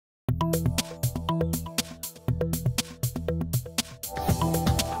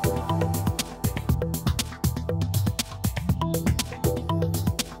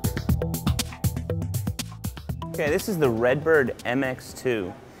Okay, this is the Redbird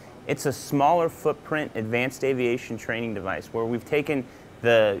MX2. It's a smaller footprint advanced aviation training device where we've taken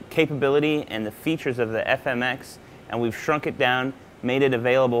the capability and the features of the FMX and we've shrunk it down, made it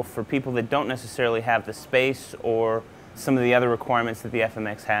available for people that don't necessarily have the space or some of the other requirements that the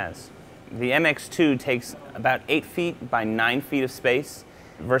FMX has. The MX2 takes about 8 feet by 9 feet of space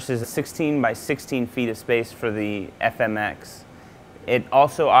versus 16 by 16 feet of space for the FMX. It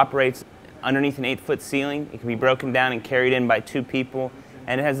also operates underneath an 8-foot ceiling. It can be broken down and carried in by 2 people,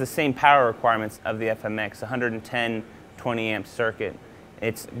 and it has the same power requirements of the FMX, 110 20-amp circuit.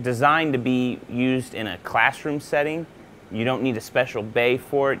 It's designed to be used in a classroom setting. You don't need a special bay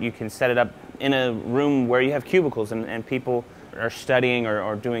for it. You can set it up in a room where you have cubicles and people are studying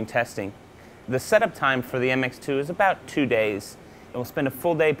or doing testing. The setup time for the MX2 is about 2 days. We'll spend a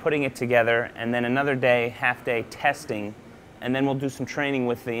full day putting it together and then another day, half day testing, and then we'll do some training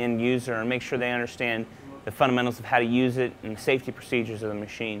with the end user and make sure they understand the fundamentals of how to use it and the safety procedures of the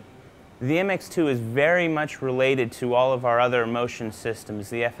machine. The MX2 is very much related to all of our other motion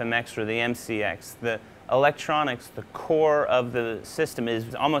systems, the FMX or the MCX. The electronics, the core of the system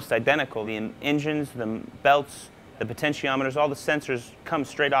is almost identical. The engines, the belts, the potentiometers, all the sensors come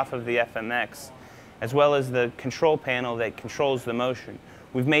straight off of the FMX, as well as the control panel that controls the motion.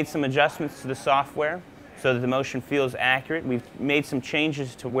 We've made some adjustments to the software so that the motion feels accurate. We've made some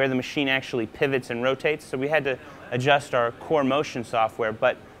changes to where the machine actually pivots and rotates, so we had to adjust our core motion software,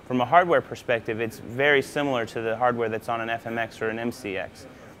 but from a hardware perspective, it's very similar to the hardware that's on an FMX or an MCX,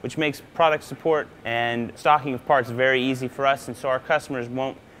 which makes product support and stocking of parts very easy for us, and so our customers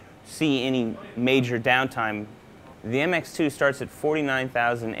won't see any major downtime. The MX2 starts at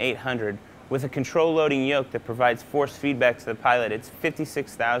 $49,800 with a control loading yoke that provides force feedback to the pilot. It's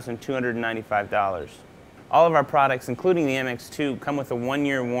 $56,295. All of our products, including the MX2, come with a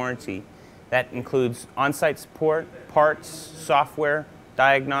 1-year warranty. That includes on-site support, parts, software,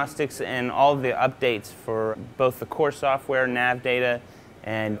 diagnostics, and all of the updates for both the core software, nav data,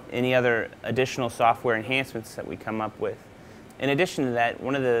 and any other additional software enhancements that we come up with. In addition to that,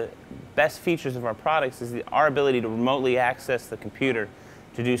 one of the best features of our products is our ability to remotely access the computer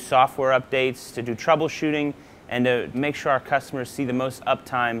to do software updates, to do troubleshooting, and to make sure our customers see the most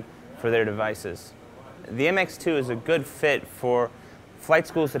uptime for their devices. The MX2 is a good fit for flight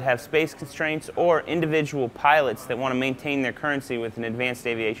schools that have space constraints or individual pilots that want to maintain their currency with an advanced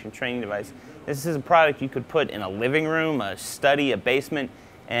aviation training device. This is a product you could put in a living room, a study, a basement,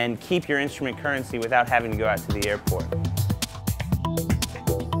 and keep your instrument currency without having to go out to the airport.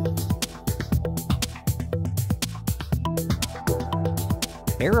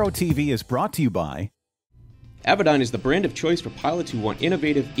 Aero-TV is brought to you by Aviation is the brand of choice for pilots who want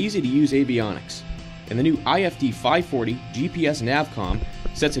innovative, easy-to-use avionics. And the new IFD 540 GPS Navcom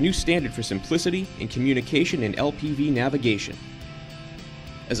sets a new standard for simplicity in communication and LPV navigation.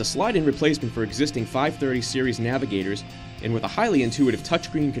 As a slide-in replacement for existing 530 series navigators, and with a highly intuitive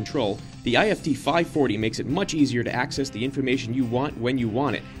touchscreen control, the IFD 540 makes it much easier to access the information you want when you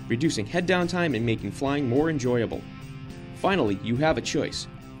want it, reducing head-down time and making flying more enjoyable. Finally, you have a choice,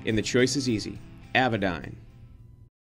 and the choice is easy: Aviation.